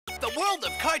The world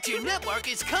of Cartoon Network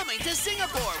is coming to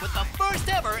Singapore with the first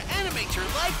ever Animate Your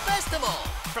Life Festival.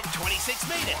 From 26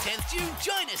 May to 10th June,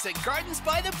 join us at Gardens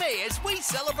by the Bay as we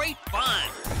celebrate fun.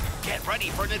 Get ready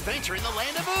for an adventure in the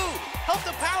land of Ooh. Help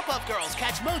the Powerpuff Girls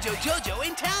catch Mojo Jojo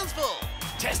in Townsville.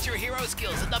 Test your hero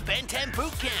skills at the Ben 10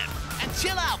 Boot Camp. And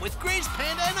chill out with Grizz,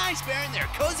 Panda, and Ice Bear in their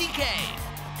cozy cave.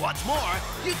 What's more,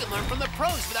 you can learn from the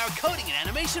pros with our coding and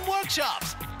animation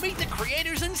workshops. Meet the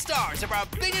creators and stars of our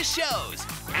biggest shows.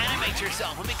 Animate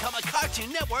yourself and become a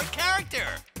Cartoon Network character.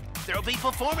 There'll be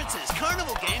performances,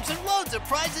 carnival games, and loads of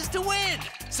prizes to win.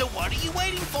 So what are you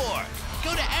waiting for?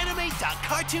 Go to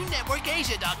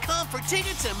animate.cartoonnetworkasia.com for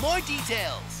tickets and more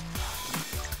details.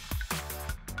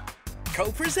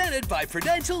 Co-presented by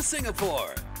Prudential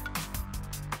Singapore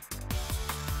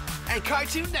and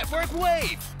Cartoon Network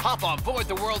Wave. Hop on board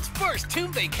the world's first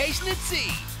toon vacation at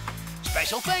sea.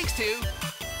 Special thanks to